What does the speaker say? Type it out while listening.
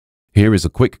Here is a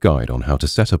quick guide on how to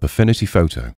set up Affinity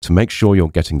Photo to make sure you're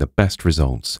getting the best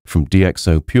results from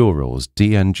DxO PureRAW's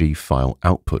DNG file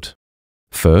output.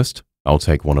 First, I'll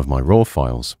take one of my RAW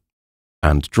files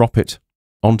and drop it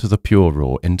onto the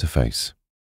PureRAW interface.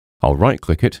 I'll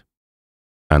right-click it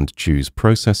and choose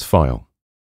Process File.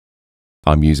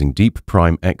 I'm using Deep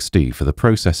Prime XD for the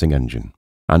processing engine,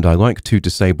 and I like to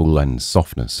disable lens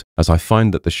softness, as I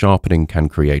find that the sharpening can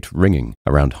create ringing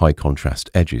around high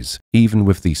contrast edges, even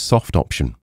with the soft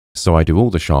option, so I do all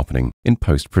the sharpening in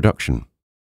post-production.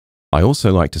 I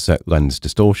also like to set lens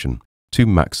distortion to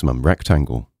maximum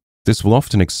rectangle. This will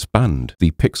often expand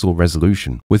the pixel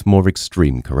resolution with more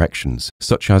extreme corrections,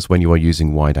 such as when you are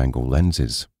using wide-angle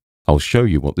lenses. I'll show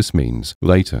you what this means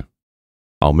later.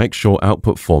 I'll make sure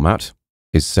output format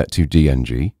is set to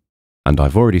DNG, and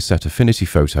I've already set Affinity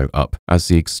Photo up as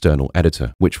the external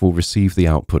editor, which will receive the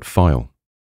output file.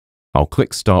 I'll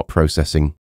click Start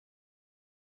Processing,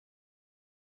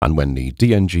 and when the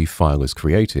DNG file is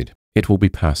created, it will be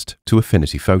passed to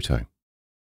Affinity Photo.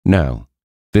 Now,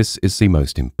 this is the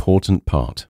most important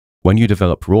part. When you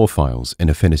develop RAW files in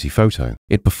Affinity Photo,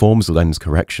 it performs lens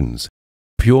corrections.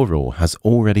 PureRAW has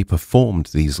already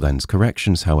performed these lens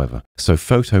corrections, however, so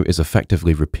Photo is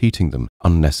effectively repeating them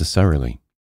unnecessarily.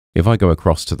 If I go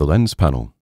across to the lens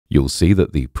panel, you'll see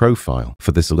that the profile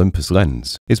for this Olympus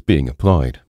lens is being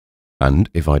applied. And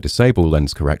if I disable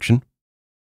lens correction,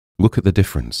 look at the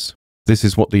difference. This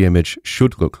is what the image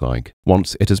should look like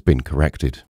once it has been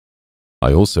corrected.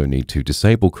 I also need to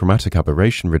disable chromatic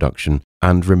aberration reduction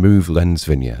and remove lens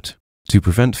vignette to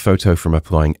prevent Photo from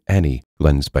applying any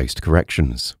lens-based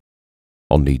corrections.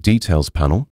 On the Details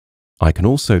panel, I can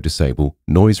also disable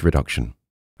noise reduction,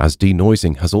 as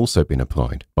denoising has also been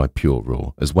applied by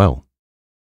PureRAW as well.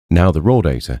 Now the raw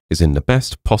data is in the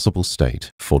best possible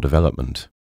state for development.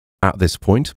 At this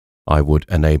point, I would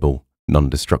enable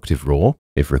non-destructive RAW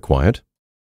if required,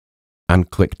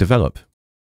 and click Develop.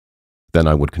 Then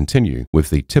I would continue with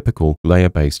the typical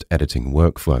layer-based editing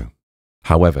workflow.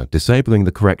 However, disabling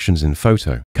the corrections in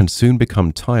Photo can soon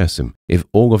become tiresome if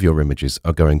all of your images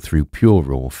are going through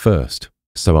PureRAW first,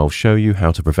 so I'll show you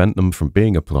how to prevent them from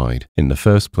being applied in the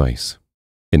first place.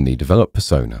 In the Develop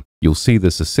persona, you'll see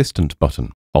this Assistant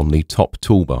button on the top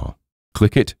toolbar.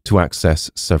 Click it to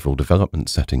access several development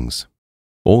settings.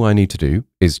 All I need to do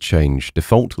is change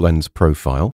Default Lens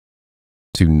Profile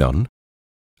to None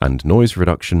and Noise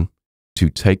Reduction to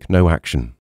Take No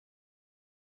Action.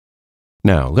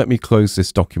 Now, let me close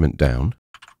this document down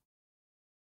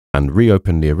and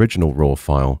reopen the original RAW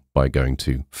file by going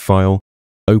to File,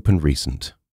 Open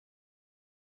Recent.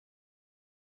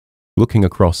 Looking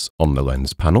across on the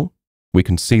lens panel, we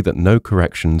can see that no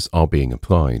corrections are being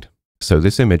applied, so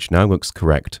this image now looks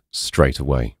correct straight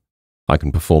away. I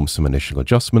can perform some initial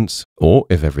adjustments, or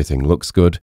if everything looks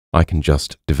good, I can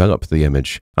just develop the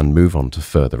image and move on to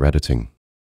further editing.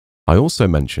 I also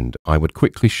mentioned I would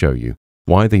quickly show you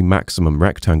why the maximum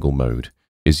rectangle mode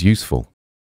is useful.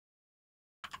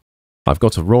 I've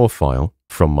got a RAW file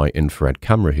from my infrared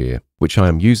camera here, which I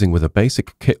am using with a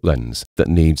basic kit lens that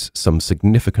needs some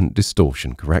significant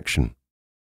distortion correction.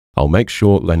 I'll make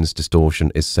sure lens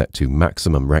distortion is set to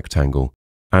maximum rectangle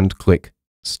and click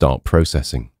Start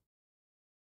Processing.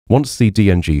 Once the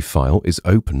DNG file is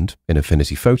opened in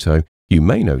Affinity Photo, you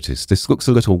may notice this looks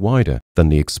a little wider than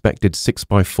the expected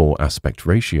 6:4 aspect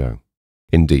ratio.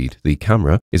 Indeed, the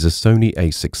camera is a Sony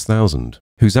a6000,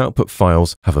 whose output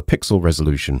files have a pixel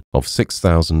resolution of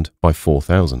 6000 by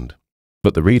 4000,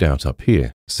 but the readout up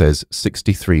here says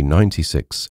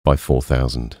 6396 by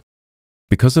 4000.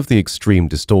 Because of the extreme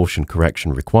distortion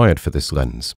correction required for this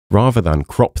lens, rather than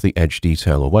crop the edge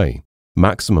detail away,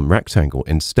 maximum rectangle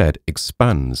instead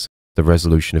expands the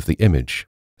resolution of the image,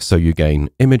 so you gain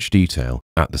image detail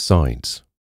at the sides.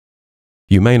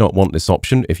 You may not want this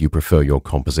option if you prefer your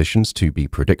compositions to be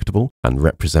predictable and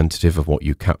representative of what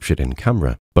you captured in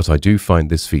camera, but I do find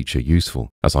this feature useful,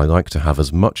 as I like to have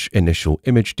as much initial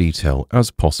image detail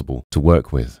as possible to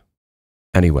work with.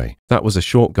 Anyway, that was a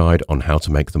short guide on how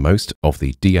to make the most of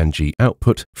the DNG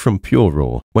output from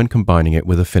PureRAW when combining it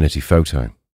with Affinity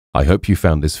Photo. I hope you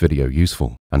found this video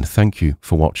useful, and thank you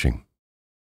for watching.